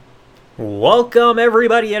Welcome,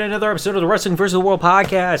 everybody, yet another episode of the Wrestling vs. the World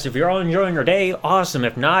podcast. If you're all enjoying your day, awesome.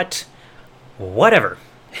 If not, whatever.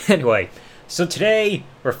 Anyway, so today,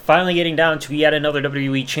 we're finally getting down to yet another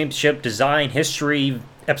WWE Championship Design History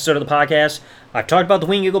episode of the podcast. I've talked about the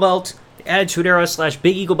Winged Eagle Belt, the Attitude Era /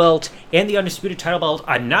 Big Eagle Belt, and the Undisputed Title Belt.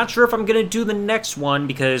 I'm not sure if I'm going to do the next one,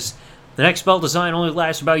 because the next belt design only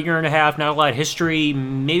lasts about a year and a half, not a lot of history.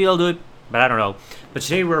 Maybe I'll do it, but I don't know. But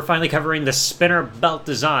today, we're finally covering the Spinner Belt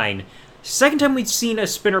design. Second time we'd seen a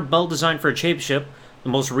spinner belt design for a championship. The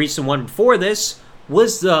most recent one before this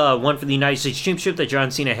was the one for the United States Championship that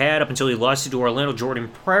John Cena had up until he lost it to Orlando Jordan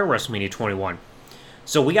prior to WrestleMania 21.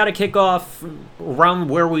 So we got to kick off around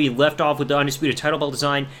where we left off with the Undisputed Title Belt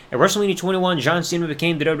design. At WrestleMania 21, John Cena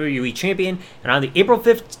became the WWE Champion, and on the April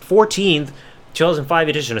 14th, 2005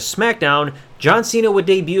 edition of SmackDown, John Cena would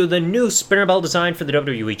debut the new spinner belt design for the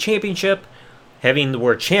WWE Championship, having the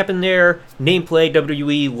word champ in there, nameplate,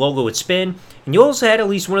 WWE logo would spin. And you also had at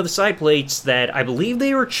least one of the side plates that I believe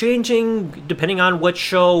they were changing depending on what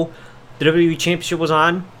show the WWE Championship was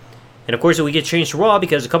on. And of course it would get changed to Raw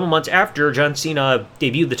because a couple months after John Cena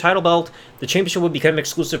debuted the title belt, the championship would become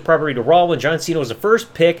exclusive property to Raw when John Cena was the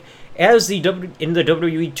first pick as in the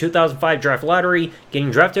WWE 2005 Draft Lottery, getting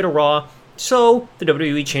drafted to Raw. So the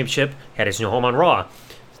WWE Championship had its new home on Raw.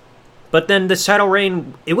 But then this title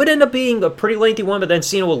reign, it would end up being a pretty lengthy one, but then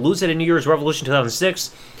Cena will lose it in New Year's Revolution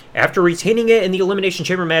 2006 after retaining it in the Elimination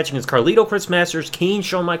Chamber match against Carlito, Chris Masters, Kane,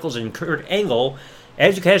 Shawn Michaels, and Kurt Angle.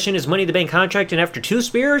 Edge would cash in his Money in the Bank contract, and after 2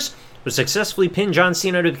 spears, would successfully pin John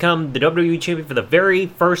Cena to become the WWE Champion for the very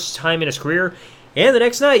first time in his career. And the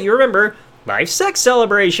next night, you remember, live sex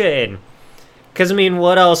celebration! Because, I mean,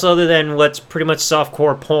 what else other than what's pretty much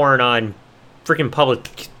softcore porn on freaking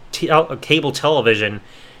public cable television?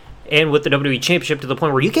 And with the WWE Championship to the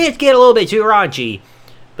point where you can't get a little bit too raunchy.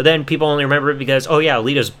 But then people only remember it because, oh yeah,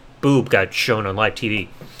 Lita's boob got shown on live TV.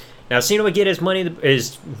 Now, Cena would get his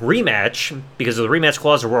rematch because of the rematch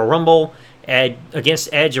clause of Royal Rumble.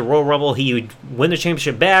 Against Edge at Royal Rumble, he would win the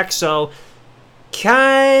championship back. So,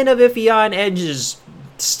 kind of iffy on Edge's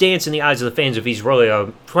stance in the eyes of the fans if he's really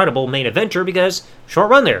a credible main eventer because short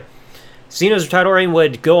run there. Cena's title reign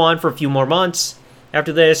would go on for a few more months.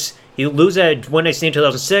 After this, he would lose at One Night Stand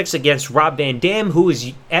 2006 against Rob Van Dam, who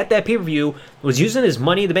was at that pay-per-view, was using his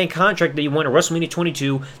Money in the Bank contract that he won at WrestleMania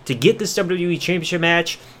 22 to get this WWE Championship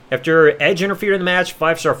match. After Edge interfered in the match,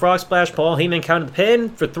 5-star frog splash, Paul Heyman counted the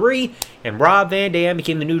pin for 3, and Rob Van Dam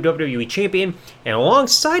became the new WWE Champion. And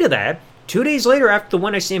alongside of that, 2 days later after the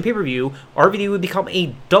One Night Stand pay-per-view, RVD would become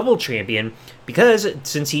a double champion because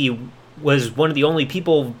since he was one of the only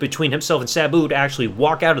people between himself and Sabu to actually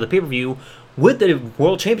walk out of the pay-per-view with the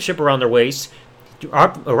World Championship around their waist,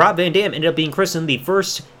 Rob Van Dam ended up being christened the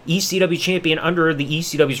first ECW champion under the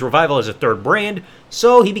ECW's revival as a third brand,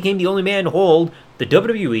 so he became the only man to hold the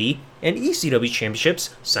WWE and ECW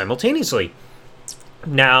championships simultaneously.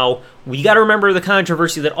 Now, we gotta remember the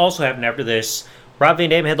controversy that also happened after this. Rob Van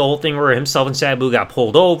Dam had the whole thing where himself and Sabu got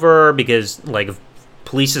pulled over because,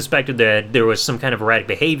 police suspected that there was some kind of erratic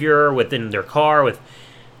behavior within their car with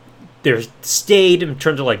their state in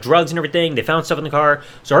terms of drugs and everything. They found stuff in the car.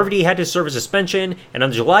 So RVD had to serve a suspension. And on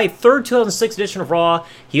the July 3rd, 2006 edition of Raw,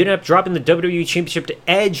 he ended up dropping the WWE Championship to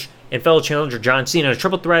Edge and fellow challenger John Cena in a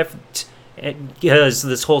triple threat because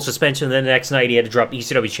this whole suspension. Then the next night he had to drop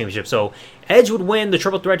ECW Championship. So Edge would win the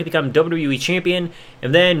triple threat to become WWE Champion.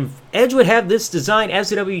 And then Edge would have this design as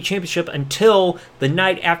the WWE Championship until the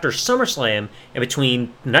night after SummerSlam. And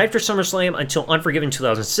between the night after SummerSlam until Unforgiven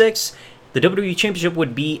 2006, the WWE Championship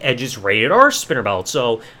would be Edge's Rated R spinner belt.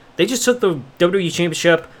 So they just took the WWE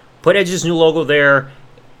Championship, put Edge's new logo there,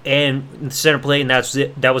 and the center plate, and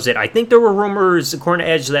that was it. I think there were rumors, according to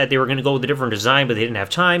Edge, that they were going to go with a different design, but they didn't have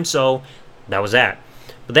time, so that was that.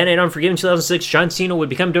 But then at Unforgiven 2006, John Cena would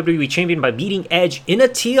become WWE Champion by beating Edge in a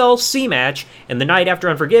TLC match, and the night after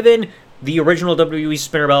Unforgiven, the original WWE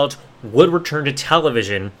spinner belt would return to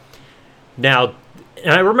television. Now,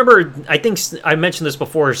 and I remember, I think I mentioned this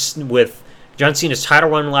before with John Cena's title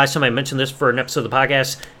run last time I mentioned this for an episode of the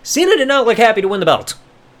podcast. Cena did not look happy to win the belt.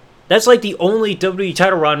 That's the only WWE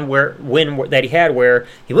title run win that he had where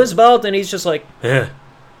he wins the belt and he's just like, eh.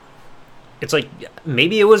 It's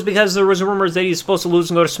maybe it was because there was rumors that he's supposed to lose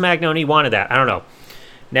and go to SmackDown and he wanted that. I don't know.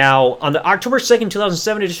 Now, on the October 2nd,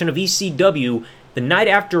 2007 edition of ECW, the night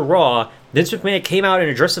after Raw, Vince McMahon came out and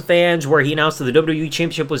addressed the fans where he announced that the WWE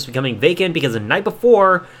Championship was becoming vacant because the night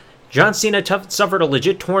before, John Cena suffered a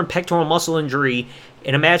legit torn pectoral muscle injury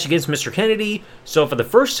in a match against Mr. Kennedy. So for the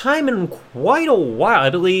first time in quite a while, I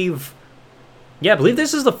believe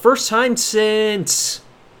this is the first time since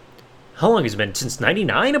how long has it been? Since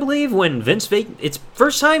 99, I believe, when it's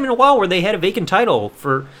first time in a while where they had a vacant title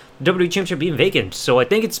for the WWE Championship being vacant. So I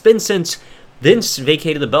think it's been since Vince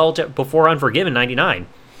vacated the belt before Unforgiven 99.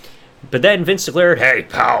 But then Vince declared, hey,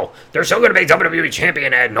 pal, they're still going to be WWE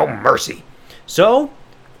Champion at No Mercy. So,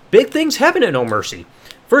 big things happen at No Mercy.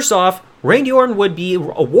 First off, Randy Orton would be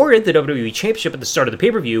awarded the WWE Championship at the start of the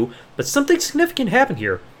pay-per-view, but something significant happened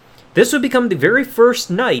here. This would become the very first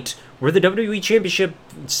night where the WWE Championship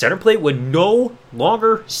center plate would no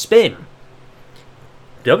longer spin.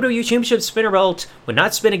 WWE Championship spinner belt would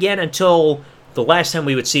not spin again until the last time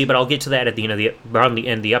we would see, but I'll get to that at the end of around the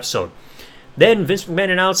end of the episode. Then Vince McMahon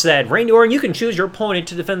announced that Randy Orton, you can choose your opponent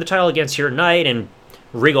to defend the title against here tonight, and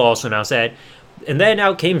Regal also announced that. And then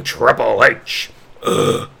out came Triple H.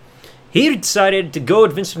 He decided to go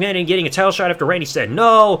with Vince McMahon and getting a title shot after Randy said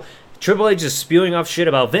no. Triple H is spewing off shit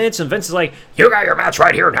about Vince, and Vince is like, you got your match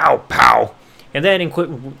right here now, pal. And then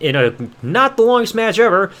in a not the longest match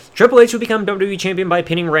ever, Triple H would become WWE Champion by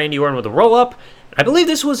pinning Randy Orton with a roll-up. I believe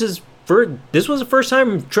this was the first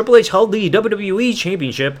time Triple H held the WWE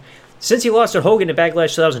Championship since he lost to Hogan at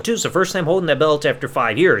Backlash 2002. It's the first time holding that belt after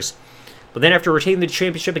 5 years. But then after retaining the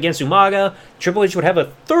championship against Umaga, Triple H would have a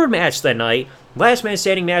third match that night, last man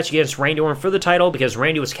standing match against Randy Orton for the title, because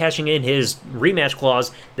Randy was cashing in his rematch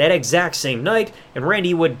clause that exact same night, and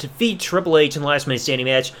Randy would defeat Triple H in the last man standing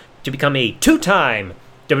match to become a two-time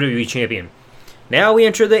WWE Champion. Now we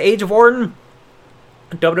enter the Age of Orton,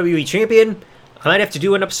 WWE Champion. I might have to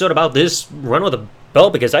do an episode about this run with a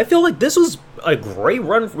belt, because I feel like this was a great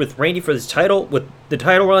run with Randy for this title, with the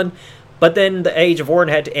title run. But then the Age of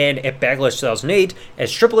Orton had to end at Backlash 2008,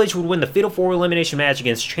 as Triple H would win the Fatal 4 elimination match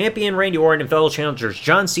against champion Randy Orton and fellow challengers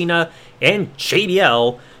John Cena and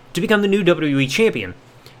JBL to become the new WWE Champion.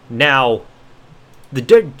 Now,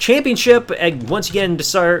 the championship once again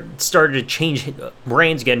started to change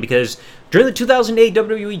reigns again, because during the 2008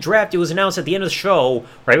 WWE Draft, it was announced at the end of the show,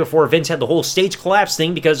 right before Vince had the whole stage collapse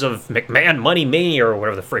thing because of McMahon Money Mania or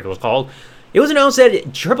whatever the frick it was called. It was announced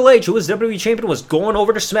that Triple H, who was WWE Champion, was going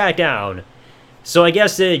over to SmackDown. So I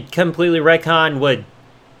guess it completely retconned what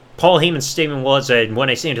Paul Heyman's statement was that when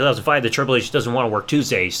I say in 2005 that Triple H doesn't want to work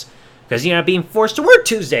Tuesdays, because he's not being forced to work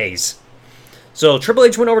Tuesdays. So Triple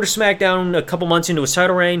H went over to SmackDown a couple months into his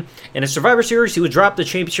title reign, and in Survivor Series, he would drop the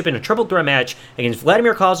championship in a triple threat match against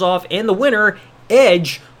Vladimir Kozlov and the winner,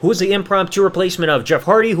 Edge, who was the impromptu replacement of Jeff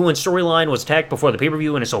Hardy, who in storyline was attacked before the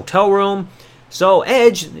pay-per-view in his hotel room. So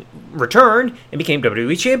Edge returned and became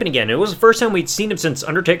WWE Champion again. It was the first time we'd seen him since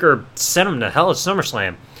Undertaker sent him to hell at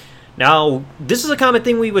SummerSlam. Now, this is a common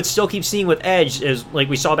thing we would still keep seeing with Edge, is like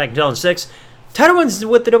we saw back in 2006. Title runs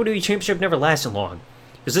with the WWE Championship never lasted long,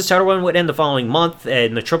 because this title run would end the following month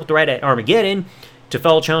in the triple threat at Armageddon to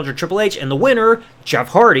fellow challenger Triple H and the winner, Jeff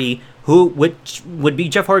Hardy, who would be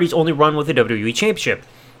Jeff Hardy's only run with the WWE Championship.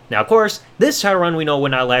 Now, of course, this title run we know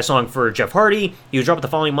would not last long for Jeff Hardy. He would drop it the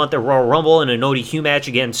following month at Royal Rumble in a no DQ match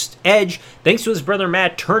against Edge, thanks to his brother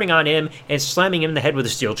Matt turning on him and slamming him in the head with a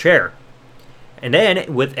steel chair. And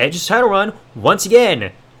then, with Edge's title run, once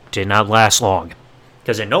again, did not last long.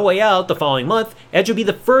 Because in No Way Out, the following month, Edge would be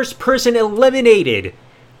the first person eliminated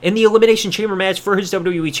in the Elimination Chamber match for his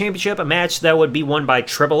WWE Championship, a match that would be won by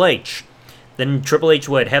Triple H. Then Triple H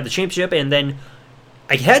would have the championship, and then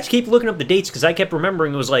I had to keep looking up the dates because I kept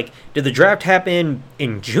remembering it was like, did the draft happen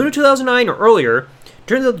in June of 2009 or earlier?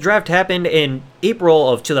 Turns out the draft happened in April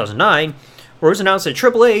of 2009, where it was announced that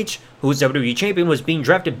Triple H, who was WWE Champion, was being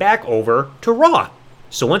drafted back over to Raw.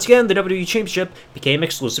 So once again, the WWE Championship became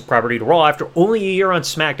exclusive property to Raw after only a year on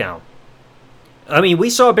SmackDown. I mean, we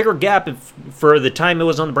saw a bigger gap for the time it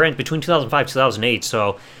was on the brand between 2005 and 2008,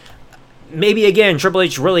 so maybe again, Triple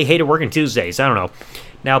H really hated working Tuesdays, I don't know.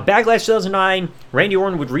 Now, Backlash 2009, Randy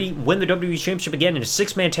Orton would win the WWE Championship again in a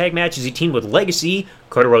six-man tag match as he teamed with Legacy,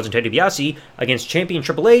 Cody Rhodes and Ted DiBiase, against champion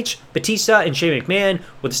Triple H, Batista, and Shane McMahon,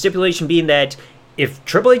 with the stipulation being that if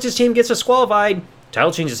Triple H's team gets disqualified,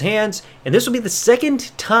 title changes hands, and this will be the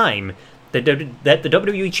second time that the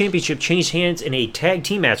WWE Championship changed hands in a tag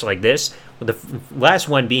team match like this, with the last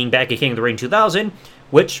one being back at King of the Ring 2000,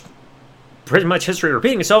 which, pretty much history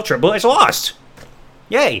repeating itself, Triple H lost.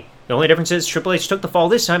 Yay! The only difference is Triple H took the fall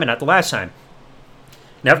this time and not the last time.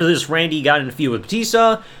 And after this, Randy got in a feud with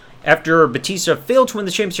Batista. After Batista failed to win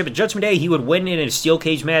the championship at Judgment Day, he would win in a steel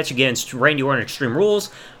cage match against Randy Orton at Extreme Rules.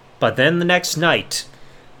 But then the next night,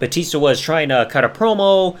 Batista was trying to cut a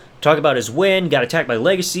promo, talk about his win, got attacked by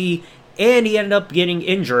Legacy, and he ended up getting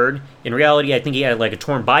injured. In reality, I think he had like a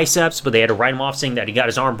torn biceps, but they had to write him off saying that he got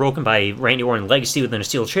his arm broken by Randy Orton Legacy within a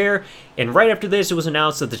steel chair. And right after this, it was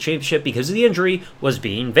announced that the championship, because of the injury, was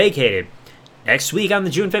being vacated. Next week on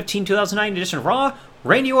the June 15, 2009 edition of Raw,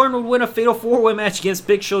 Randy Orton would win a Fatal 4-Way match against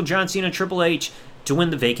Big Show, John Cena, and Triple H to win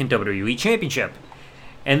the vacant WWE Championship.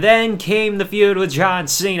 And then came the feud with John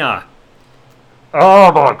Cena.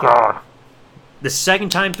 Oh my god. The second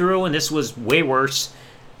time through, and this was way worse.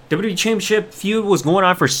 WWE Championship feud was going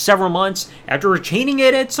on for several months. After retaining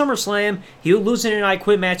it at SummerSlam, he would lose in an I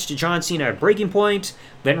Quit match to John Cena at Breaking Point.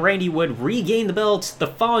 Then Randy would regain the belt the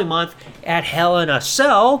following month at Hell in a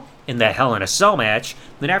Cell, in that Hell in a Cell match.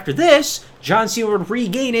 Then after this, John Cena would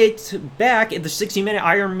regain it back in the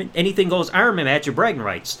 60-minute Anything Goes Iron Man match at Bragging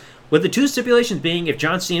Rights, with the two stipulations being if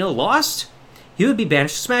John Cena lost, he would be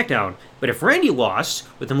banished to SmackDown. But if Randy lost,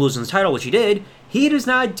 with him losing the title, which he did, he does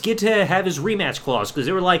not get to have his rematch clause, because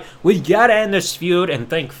they were like, we gotta end this feud, and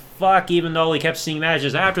thank fuck, even though we kept seeing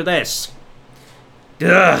matches after this.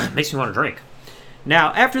 Ugh, makes me want to drink.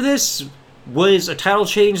 Now, after this was a title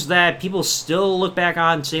change that people still look back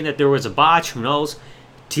on, saying that there was a botch, who knows.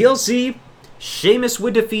 TLC, Sheamus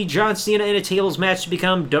would defeat John Cena in a tables match to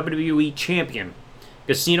become WWE Champion.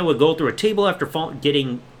 Because Cena would go through a table after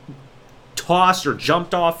getting tossed or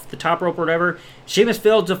jumped off the top rope or whatever. Sheamus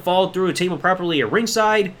failed to fall through a table properly at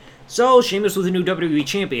ringside, so Sheamus was the new WWE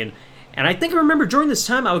Champion. And I think I remember during this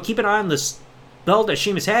time I would keep an eye on this belt that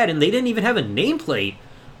Sheamus had, and they didn't even have a nameplate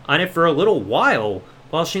on it for a little while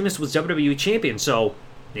Sheamus was WWE Champion, so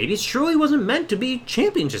maybe it truly wasn't meant to be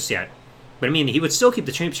champion just yet. But I mean, he would still keep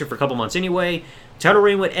the championship for a couple months anyway. Title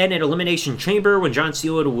reign would end at Elimination Chamber when John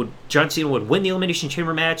Cena would win the Elimination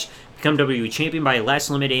Chamber match, become WWE Champion by last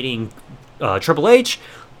eliminating Triple H.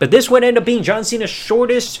 But this would end up being John Cena's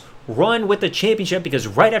shortest run with the championship, because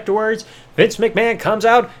right afterwards, Vince McMahon comes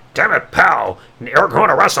out, damn it, pal, you're going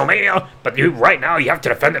to WrestleMania, but right now you have to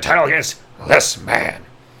defend the title against this man.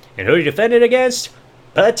 And who did he defend it against?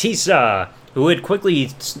 Batista, who would quickly,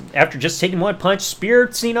 after just taking one punch,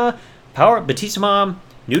 spear Cena, power Batista Mom,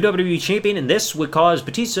 new WWE Champion, and this would cause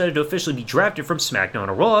Batista to officially be drafted from SmackDown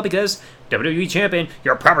or Raw, because WWE Champion,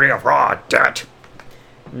 you're property of Raw, damn it.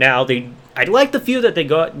 Now, I like the feud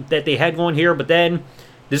that they had going here, but then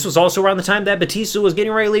this was also around the time that Batista was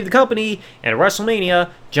getting ready to leave the company, and at WrestleMania,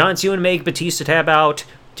 John Cena would make Batista tap out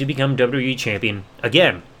to become WWE Champion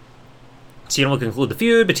again. Cena would conclude the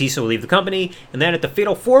feud, Batista would leave the company, and then at the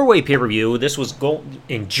Fatal 4-Way pay-per-view, this was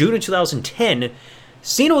in June of 2010,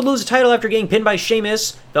 Cena would lose the title after getting pinned by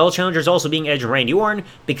Sheamus, fellow challengers also being Edge and Randy Orton,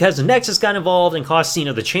 because the Nexus got involved and cost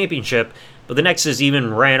Cena the championship, but the Nexus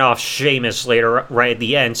even ran off Sheamus later, right at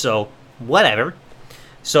the end, so whatever.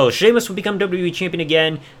 So Sheamus would become WWE Champion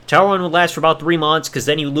again. Title run would last for about 3 months, because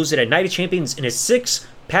then he would lose it at Night of Champions in a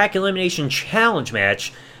 6-pack elimination challenge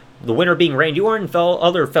match, the winner being Randy Orton,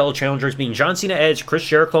 other fellow challengers being John Cena, Edge, Chris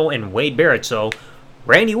Jericho, and Wade Barrett. So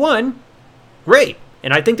Randy won. Great.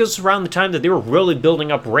 And I think this was around the time that they were really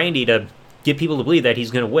building up Randy to get people to believe that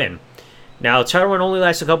he's going to win. Now, title run only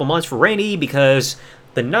lasts a couple months for Randy, because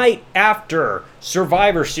the night after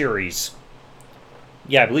Survivor Series,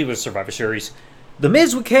 I believe it was Survivor Series, The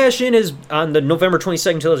Miz would cash in on the November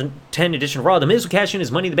 22nd, 2010 edition of Raw. The Miz would cash in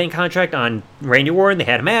his Money in the Bank contract on Randy Orton. They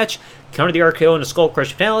had a match, countered the RKO in a Skull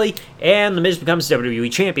Crush finale, and The Miz becomes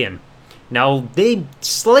WWE Champion. Now, they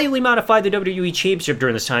slightly modified the WWE Championship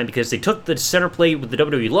during this time, because they took the center plate with the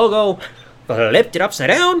WWE logo, flipped it upside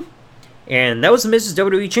down, and that was The Miz's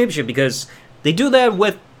WWE Championship, because they do that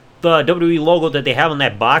with the WWE logo that they have on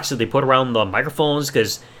that box that they put around the microphones,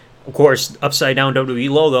 because, of course, upside down WWE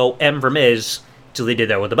logo, M for Miz, so they did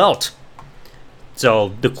that with the belt.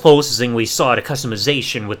 So, the closest thing we saw to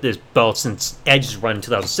customization with this belt since Edge's run in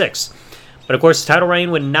 2006. But, of course, the title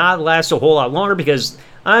reign would not last a whole lot longer, because,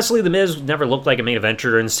 honestly, The Miz never looked like a main eventer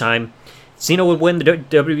during this time. Cena would win the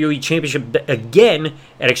WWE Championship again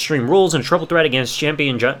at Extreme Rules in a triple threat against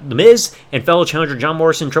champion The Miz and fellow challenger John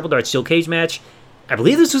Morrison triple threat steel cage match. I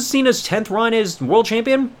believe this was Cena's 10th run as world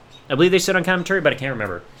champion. I believe they said on commentary, but I can't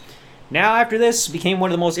remember. Now, after this, became one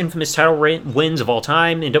of the most infamous title wins of all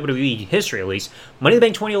time, in WWE history at least. Money in the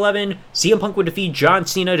Bank 2011, CM Punk would defeat John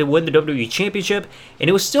Cena to win the WWE Championship, and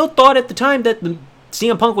it was still thought at the time that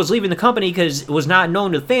CM Punk was leaving the company, because it was not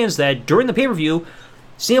known to the fans that during the pay-per-view,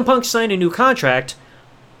 CM Punk signed a new contract,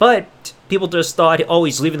 but people just thought,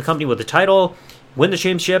 he's leaving the company with the title, win the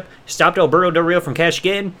championship, stopped Alberto Del Rio from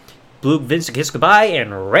cashing in, blew Vince a kiss goodbye,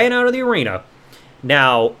 and ran out of the arena.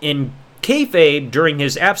 Now, in kayfabe, during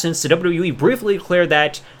his absence, the WWE briefly declared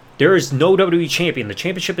that there is no WWE champion. The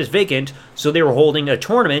championship is vacant, so they were holding a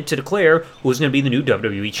tournament to declare who was going to be the new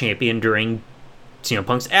WWE champion during CM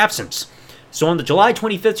Punk's absence. So on the July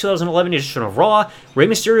 25th, 2011 edition of Raw, Rey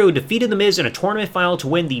Mysterio defeated The Miz in a tournament final to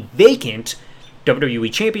win the vacant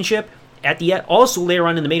WWE Championship, also later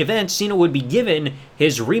on in the main event, Cena would be given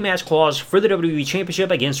his rematch clause for the WWE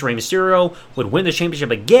Championship against Rey Mysterio, would win the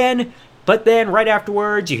championship again, but then right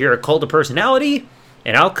afterwards, you hear a cult of personality,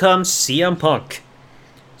 and out comes CM Punk.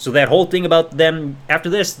 So that whole thing about them, after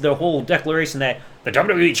this, the whole declaration that the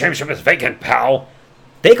WWE Championship is vacant, pal,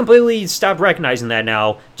 they completely stopped recognizing that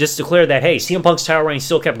now, just declared that, hey, CM Punk's title reign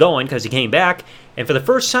still kept going because he came back, and for the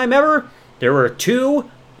first time ever, there were 2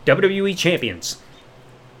 WWE champions.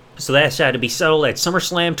 So that had to be settled at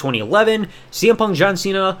SummerSlam 2011. CM Punk, John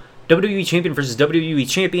Cena, WWE Champion versus WWE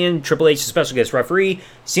Champion. Triple H, special guest referee.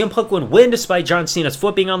 CM Punk would win despite John Cena's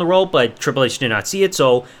foot being on the rope, but Triple H did not see it.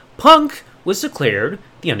 So Punk was declared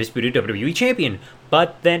the undisputed WWE Champion.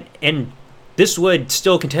 But then, and this would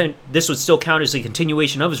still count as a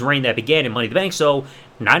continuation of his reign that began in Money in the Bank. So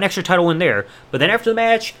not an extra title win there. But then after the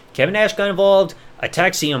match, Kevin Nash got involved,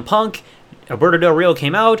 attacked CM Punk. Alberto Del Rio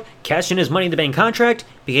came out, cashed in his Money in the Bank contract,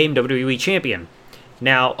 became WWE Champion.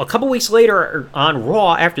 Now, a couple weeks later on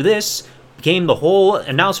Raw after this, came the whole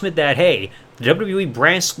announcement that, hey, the WWE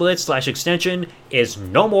brand split / extension is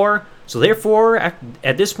no more. So therefore,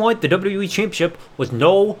 at this point, the WWE Championship was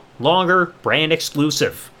no longer brand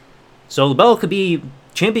exclusive. So the belt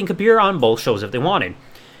champion could appear on both shows if they wanted.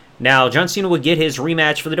 Now, John Cena would get his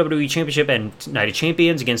rematch for the WWE Championship and Night of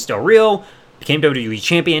Champions against Del Rio, became WWE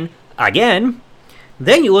Champion again.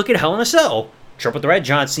 Then you look at Hell in a Cell. Triple Threat,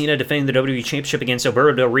 John Cena defending the WWE Championship against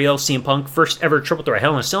Alberto Del Rio. CM Punk, first ever Triple Threat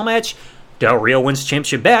Hell in a Cell match. Del Rio wins the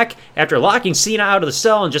championship back after locking Cena out of the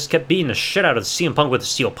cell and just kept beating the shit out of CM Punk with a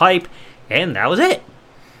steel pipe. And that was it.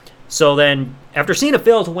 So then, after Cena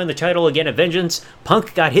failed to win the title again at Vengeance,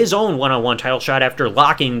 Punk got his own one-on-one title shot after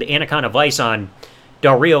locking the Anaconda Vice on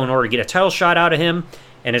Del Rio in order to get a title shot out of him.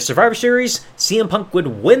 And at Survivor Series, CM Punk would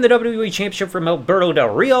win the WWE Championship from Alberto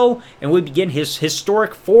Del Rio and would begin his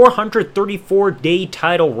historic 434-day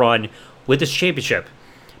title run with this championship.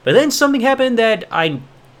 But then something happened that I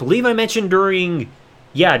believe I mentioned during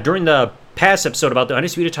the past episode about the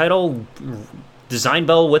Undisputed title design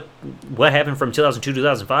bell with what happened from 2002 to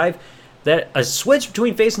 2005, that a switch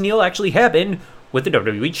between face and heel actually happened with the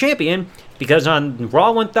WWE Champion, because on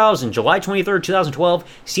Raw 1000, July 23rd, 2012,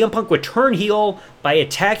 CM Punk would turn heel by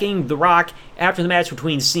attacking The Rock after the match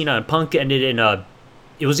between Cena and Punk ended in I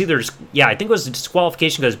think it was a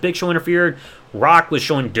disqualification because Big Show interfered. Rock was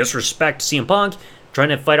showing disrespect to CM Punk, trying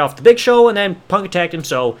to fight off the Big Show, and then Punk attacked him,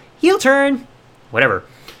 so heel turn, whatever.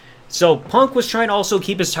 So Punk was trying to also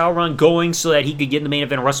keep his title run going so that he could get in the main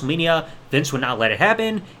event of WrestleMania. Vince would not let it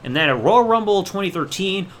happen. And then at Royal Rumble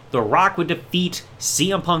 2013, The Rock would defeat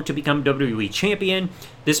CM Punk to become WWE Champion.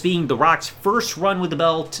 This being The Rock's first run with the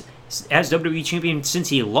belt as WWE Champion since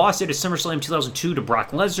he lost it at SummerSlam 2002 to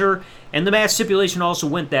Brock Lesnar. And the match stipulation also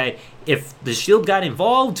went that if the Shield got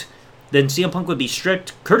involved, then CM Punk would be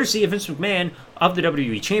stripped, courtesy of Vince McMahon, of the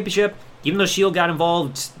WWE Championship. Even though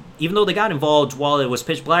they got involved while it was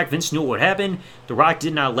pitch black, Vince knew what would happen. The Rock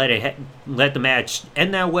did not let the match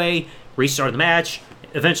end that way. Restarted the match,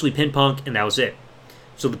 eventually pinned Punk, and that was it.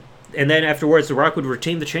 And then afterwards, The Rock would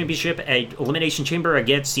retain the championship at Elimination Chamber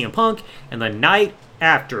against CM Punk. And the night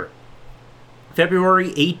after,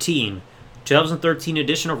 February 18, 2013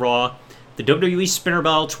 edition of Raw, the WWE Spinner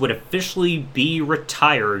Belt would officially be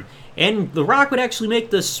retired, and The Rock would actually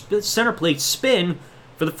make the center plate spin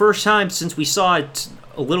for the first time since we saw it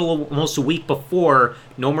almost a week before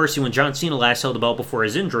No Mercy when John Cena last held the belt before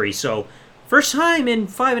his injury. So, first time in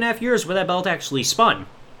 5.5 years where that belt actually spun.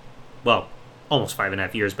 Well, almost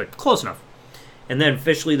 5.5 years, but close enough. And then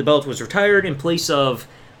officially the belt was retired in place of,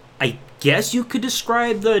 I guess you could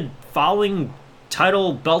describe the following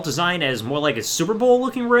title belt design as more like a Super Bowl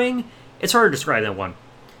looking ring. It's hard to describe that one.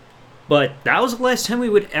 But that was the last time we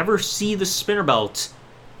would ever see the spinner belt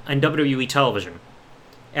on WWE television.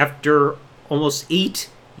 After almost 8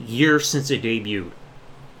 years since it debuted.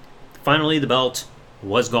 Finally, the belt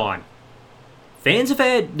was gone.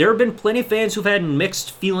 There have been plenty of fans who've had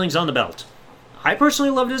mixed feelings on the belt. I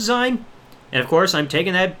personally love the design, and of course, I'm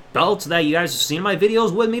taking that belt that you guys have seen in my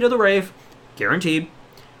videos with me to the rave. Guaranteed.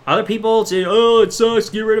 Other people say, oh, it sucks,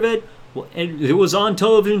 get rid of it. Well, and it was on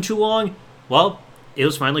television too long. Well, it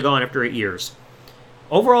was finally gone after 8 years.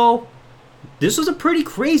 Overall, this was a pretty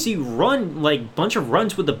crazy run, bunch of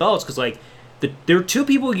runs with the belts, because, there are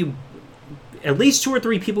at least 2 or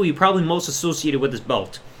 3 people you probably most associated with this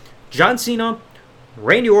belt. John Cena,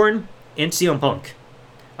 Randy Orton, and CM Punk.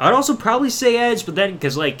 I'd also probably say Edge, but then,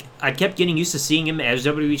 because, I kept getting used to seeing him as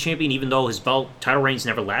WWE Champion, even though his belt title reigns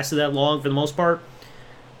never lasted that long for the most part.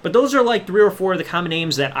 But those are, 3 or 4 of the common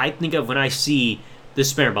names that I think of when I see the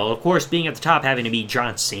spinner belt. Of course, being at the top having to be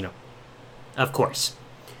John Cena. Of course.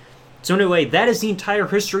 So anyway, that is the entire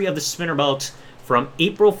history of the spinner belt from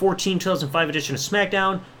April 14, 2005 edition of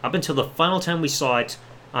SmackDown up until the final time we saw it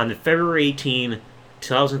on the February 18,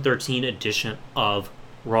 2013 edition of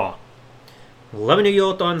Raw. Let me know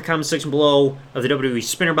your thoughts in the comment section below of the WWE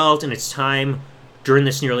spinner belt and its time during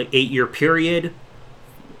this nearly 8-year period,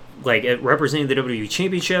 like representing the WWE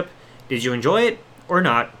Championship. Did you enjoy it or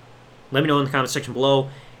not? Let me know in the comment section below.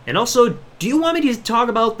 And also, do you want me to talk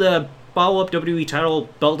about the follow-up WWE title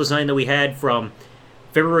belt design that we had from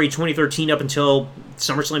February 2013 up until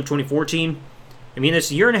SummerSlam 2014? I mean,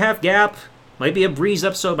 it's a 1.5-year gap. Might be a breeze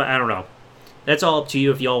episode, but I don't know. That's all up to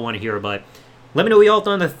you if y'all want to hear. But let me know what y'all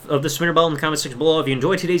thought of the spinner belt in the comment section below. If you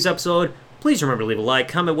enjoyed today's episode, please remember to leave a like,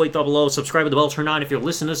 comment, wait down below, subscribe with the bell turned on if you're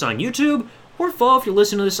listening to this on YouTube, or follow if you're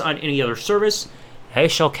listening to this on any other service. I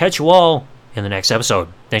shall catch you all in the next episode.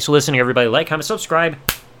 Thanks for listening, everybody. Like, comment, subscribe.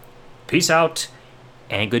 Peace out,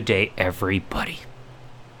 and good day, everybody.